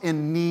want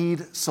and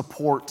need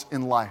support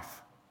in life.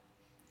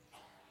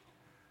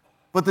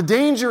 But the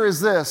danger is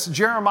this.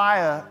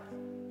 Jeremiah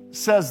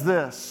says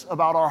this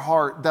about our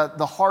heart, that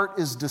the heart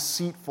is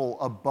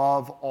deceitful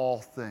above all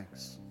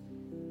things.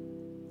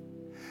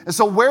 And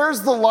so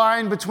where's the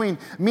line between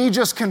me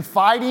just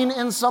confiding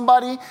in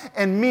somebody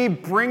and me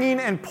bringing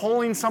and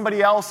pulling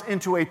somebody else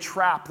into a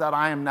trap that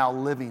I am now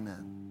living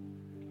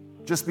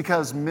in? Just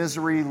because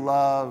misery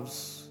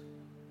loves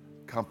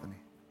company.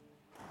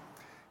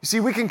 You see,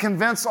 we can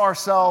convince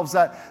ourselves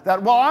that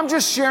well, I'm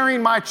just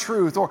sharing my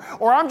truth,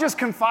 or I'm just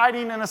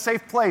confiding in a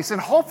safe place. And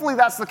hopefully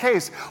that's the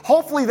case.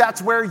 Hopefully that's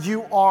where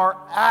you are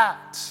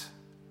at.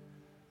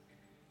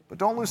 But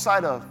don't lose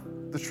sight of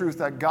the truth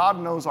that God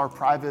knows our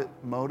private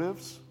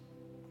motives.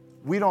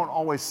 We don't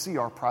always see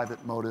our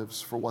private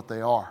motives for what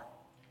they are.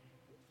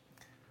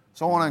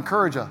 So I want to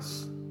encourage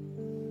us,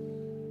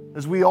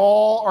 as we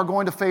all are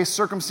going to face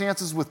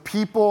circumstances with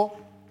people,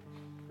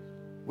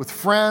 with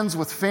friends,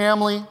 with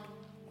family,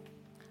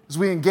 as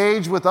we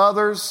engage with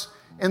others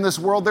in this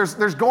world,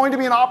 there's going to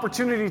be an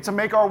opportunity to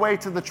make our way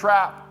to the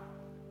trap.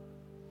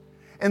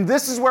 And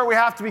this is where we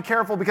have to be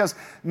careful, because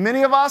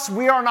many of us,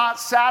 we are not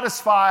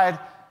satisfied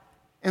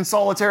in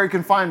solitary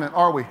confinement,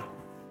 are we?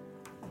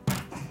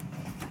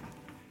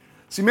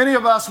 See, many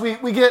of us, we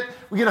get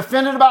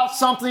offended about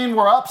something,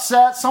 we're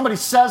upset, somebody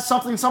says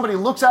something, somebody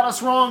looks at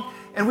us wrong,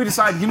 and we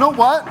decide, you know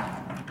what?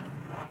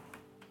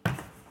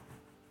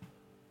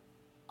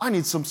 I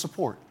need some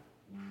support.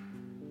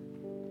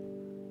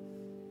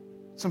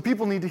 Some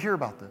people need to hear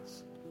about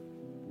this.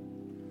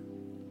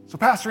 So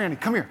Pastor Andy,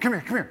 come here.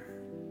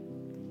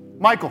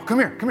 Michael, come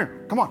here.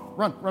 Come on,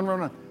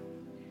 run.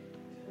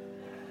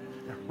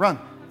 Yeah, run,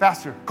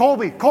 faster.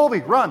 Colby,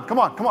 run, come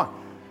on. All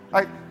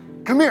right,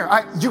 come here.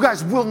 You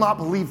guys will not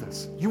believe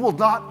this. You will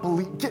not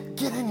believe,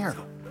 get in here.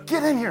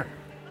 Get in here.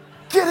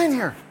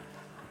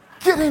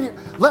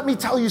 Let me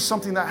tell you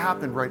something that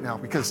happened right now,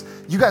 because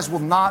you guys will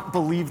not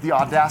believe the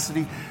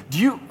audacity.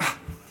 Do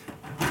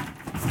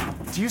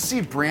you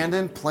see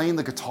Brandon playing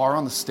the guitar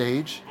on the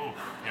stage? Oh,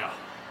 yeah.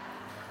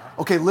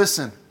 Okay,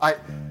 listen. I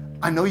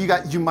know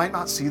you might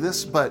not see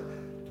this, but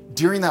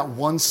during that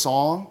one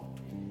song,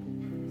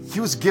 he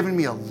was giving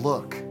me a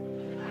look.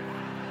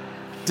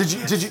 Did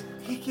you?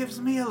 He gives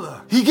me a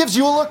look. He gives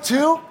you a look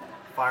too?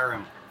 Fire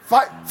him.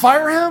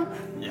 Fire him?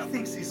 Yeah. He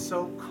thinks he's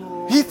so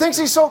cool. He thinks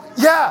he's so,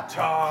 yeah.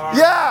 Guitar.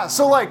 Yeah,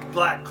 so like.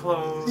 Black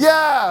clothes.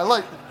 Yeah,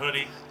 like.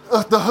 Hoodie.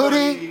 The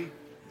hoodie.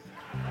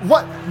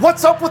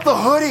 What's up with the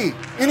hoodie?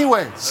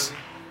 Anyways.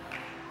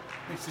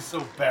 Thinks he's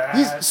so bad.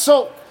 He's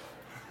so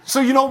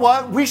you know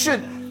what? We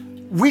should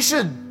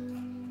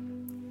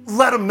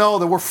let him know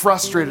that we're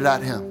frustrated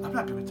at him. I'm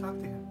not going to talk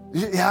to him.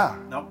 Yeah.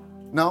 Nope.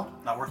 No?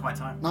 Not worth my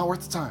time. Not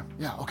worth the time.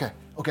 Yeah, okay.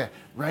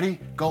 Ready?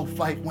 Go,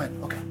 fight, win.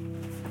 Okay.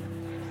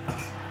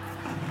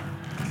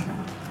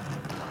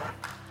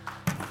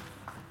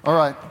 All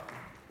right.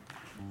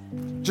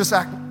 Just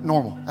act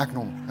normal.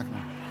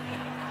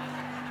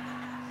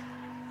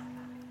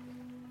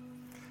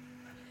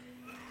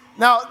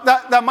 Now,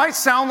 that might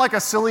sound like a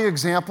silly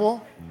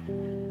example.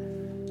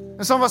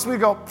 And some of us, we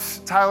go,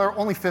 Tyler,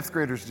 only fifth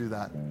graders do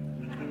that.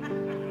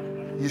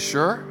 You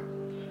sure?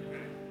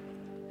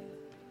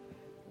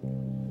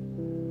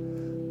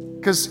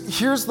 Because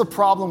here's the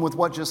problem with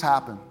what just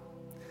happened.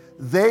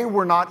 They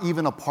were not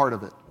even a part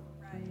of it.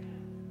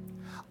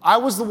 I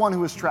was the one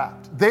who was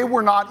trapped. They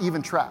were not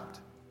even trapped.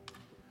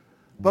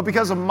 But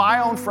because of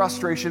my own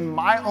frustration,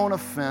 my own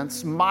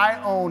offense,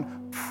 my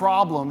own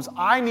problems,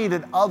 I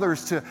needed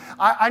others to,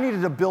 I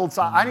needed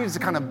to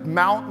kind of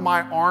mount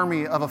my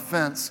army of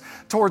offense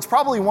towards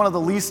probably one of the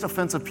least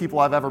offensive people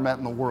I've ever met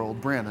in the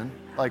world, Brandon.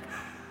 Like,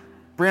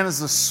 Brandon's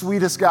the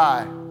sweetest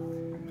guy.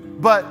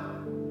 But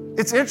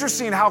it's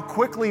interesting how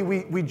quickly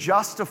we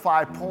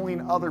justify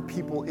pulling other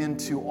people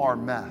into our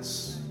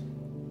mess.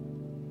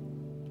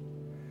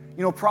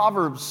 You know,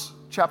 Proverbs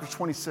chapter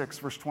 26,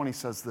 verse 20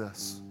 says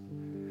this: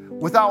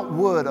 without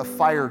wood, a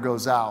fire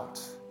goes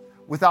out.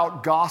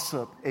 Without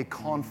gossip, a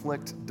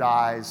conflict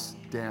dies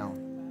down.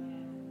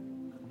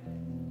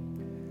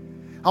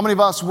 How many of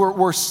us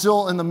were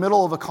still in the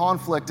middle of a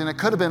conflict, and it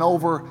could have been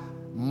over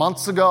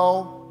months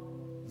ago,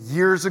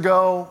 years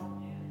ago,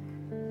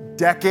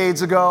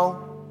 decades ago?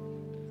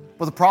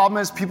 But the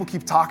problem is people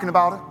keep talking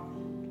about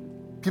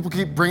it. People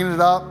keep bringing it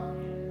up.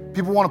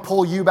 People want to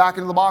pull you back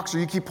into the box, or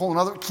you keep pulling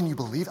other. Can you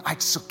believe it? I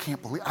still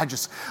can't believe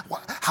it.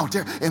 How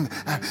dare, and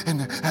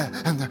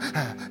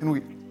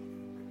we,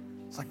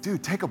 it's like,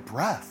 dude, take a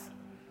breath.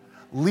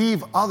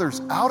 Leave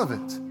others out of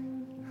it.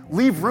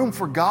 Leave room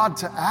for God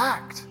to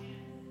act.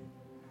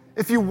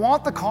 If you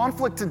want the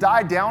conflict to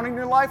die down in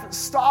your life,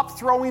 stop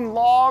throwing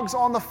logs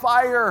on the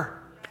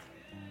fire.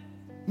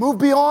 Move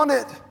beyond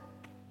it.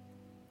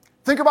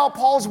 Think about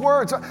Paul's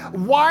words.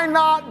 Why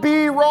not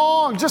be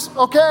wrong?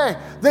 Okay,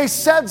 they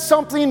said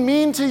something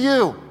mean to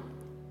you.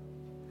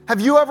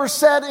 Have you ever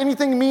said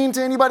anything mean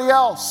to anybody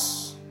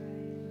else?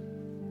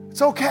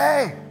 It's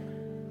okay.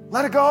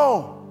 Let it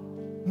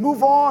go.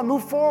 Move on,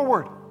 move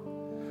forward.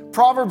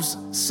 Proverbs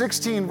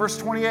 16, verse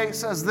 28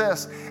 says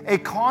this: a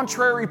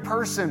contrary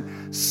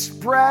person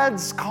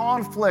spreads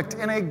conflict,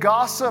 and a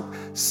gossip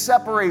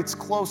separates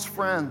close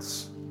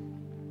friends.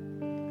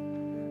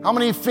 How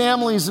many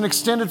families and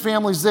extended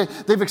families,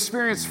 they've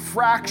experienced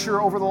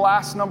fracture over the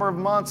last number of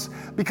months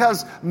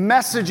because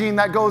messaging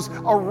that goes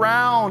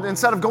around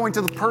instead of going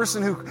to the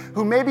person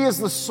who maybe is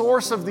the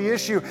source of the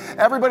issue.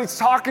 Everybody's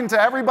talking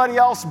to everybody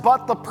else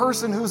but the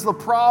person who's the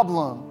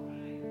problem.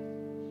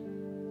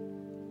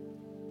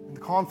 And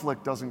the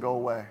conflict doesn't go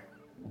away.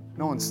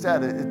 No,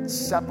 instead, it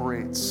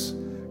separates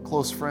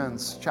close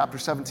friends. Chapter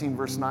 17,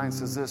 verse 9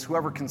 says this: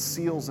 whoever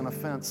conceals an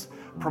offense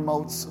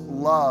promotes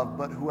love,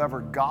 but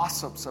whoever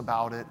gossips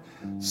about it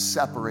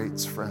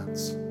separates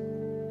friends.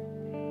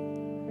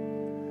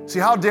 See,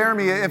 how dare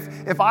me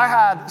if I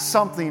had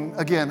something,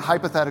 again,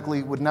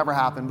 hypothetically, would never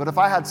happen, but if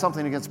I had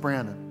something against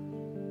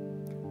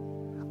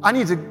Brandon, I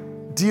need to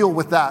deal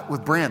with that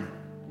with Brandon.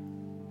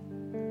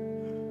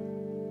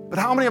 But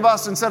how many of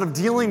us, instead of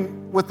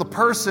dealing with the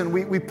person,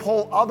 we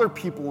pull other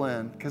people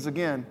in? Because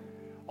again,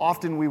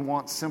 often we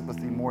want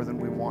sympathy more than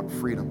we want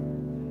freedom.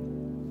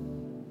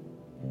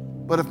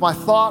 But if my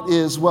thought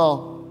is,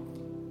 well,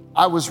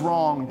 I was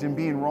wronged and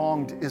being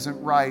wronged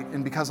isn't right,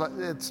 and because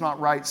it's not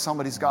right,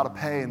 somebody's got to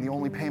pay, and the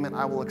only payment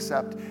I will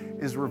accept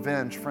is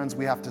revenge. Friends,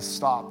 we have to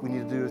stop. We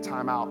need to do a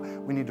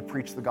timeout. We need to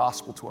preach the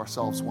gospel to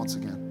ourselves once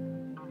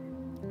again.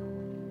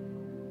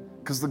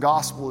 Because the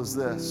gospel is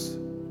this: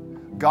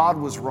 God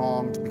was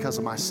wronged because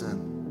of my sin,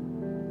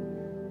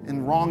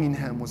 and wronging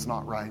him was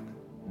not right.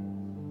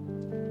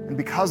 And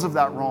because of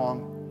that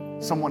wrong,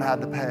 someone had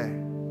to pay.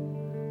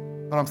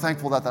 But I'm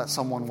thankful that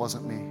someone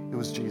wasn't me. It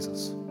was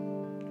Jesus.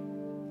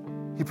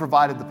 He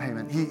provided the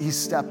payment. He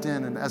stepped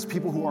in. And as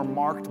people who are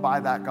marked by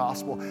that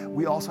gospel,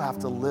 we also have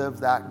to live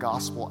that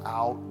gospel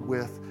out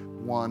with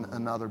one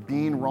another.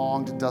 Being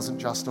wronged doesn't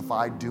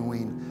justify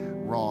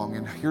doing wrong.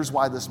 And here's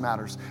why this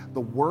matters. The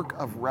work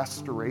of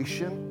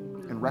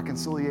restoration and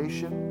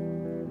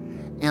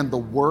reconciliation and the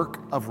work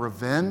of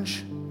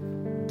revenge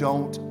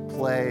don't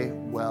play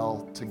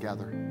well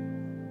together.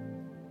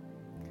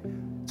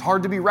 It's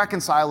hard to be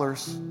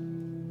reconcilers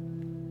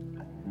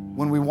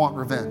when we want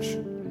revenge.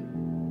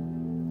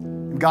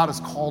 And God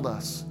has called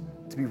us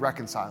to be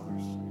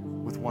reconcilers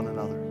with one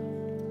another.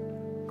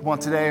 Come on,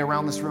 today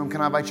around this room,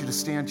 can I invite you to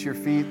stand to your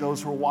feet?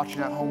 Those who are watching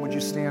at home, would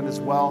you stand as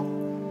well?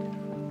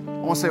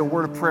 I want to say a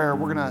word of prayer.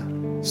 We're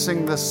going to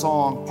sing this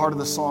song, part of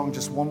the song,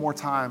 just one more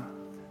time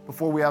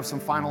before we have some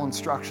final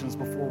instructions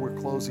before we're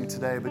closing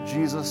today. But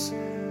Jesus,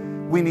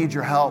 we need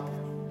your help.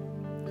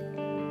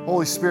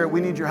 Holy Spirit,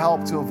 we need your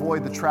help to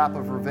avoid the trap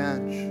of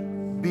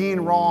revenge.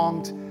 Being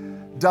wronged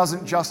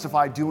doesn't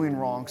justify doing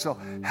wrong. So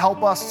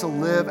help us to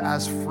live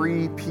as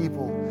free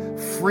people,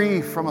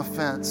 free from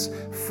offense,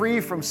 free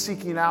from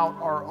seeking out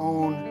our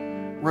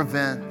own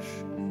revenge.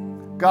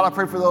 God, I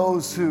pray for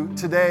those who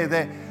today,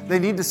 they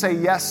need to say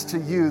yes to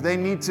you. They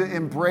need to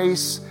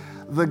embrace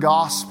the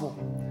gospel.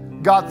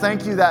 God,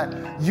 thank you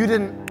that you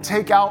didn't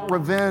take out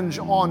revenge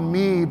on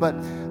me, but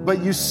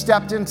you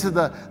stepped into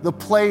the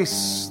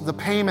place, the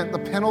payment, the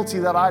penalty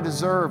that I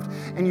deserved,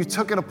 and you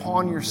took it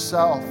upon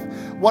yourself.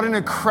 What an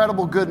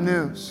incredible good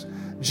news.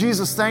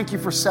 Jesus, thank you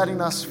for setting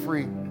us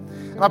free.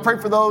 And I pray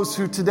for those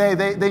who today,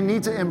 they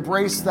need to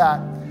embrace that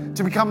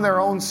to become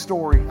their own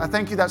story. I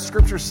thank you that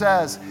Scripture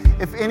says,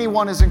 if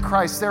anyone is in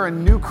Christ, they're a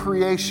new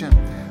creation.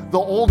 The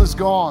old is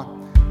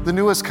gone, the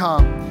new has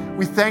come.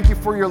 We thank you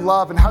for your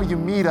love and how you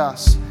meet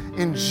us.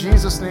 In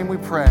Jesus' name we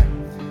pray.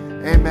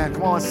 Amen.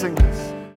 Come on, let's sing this.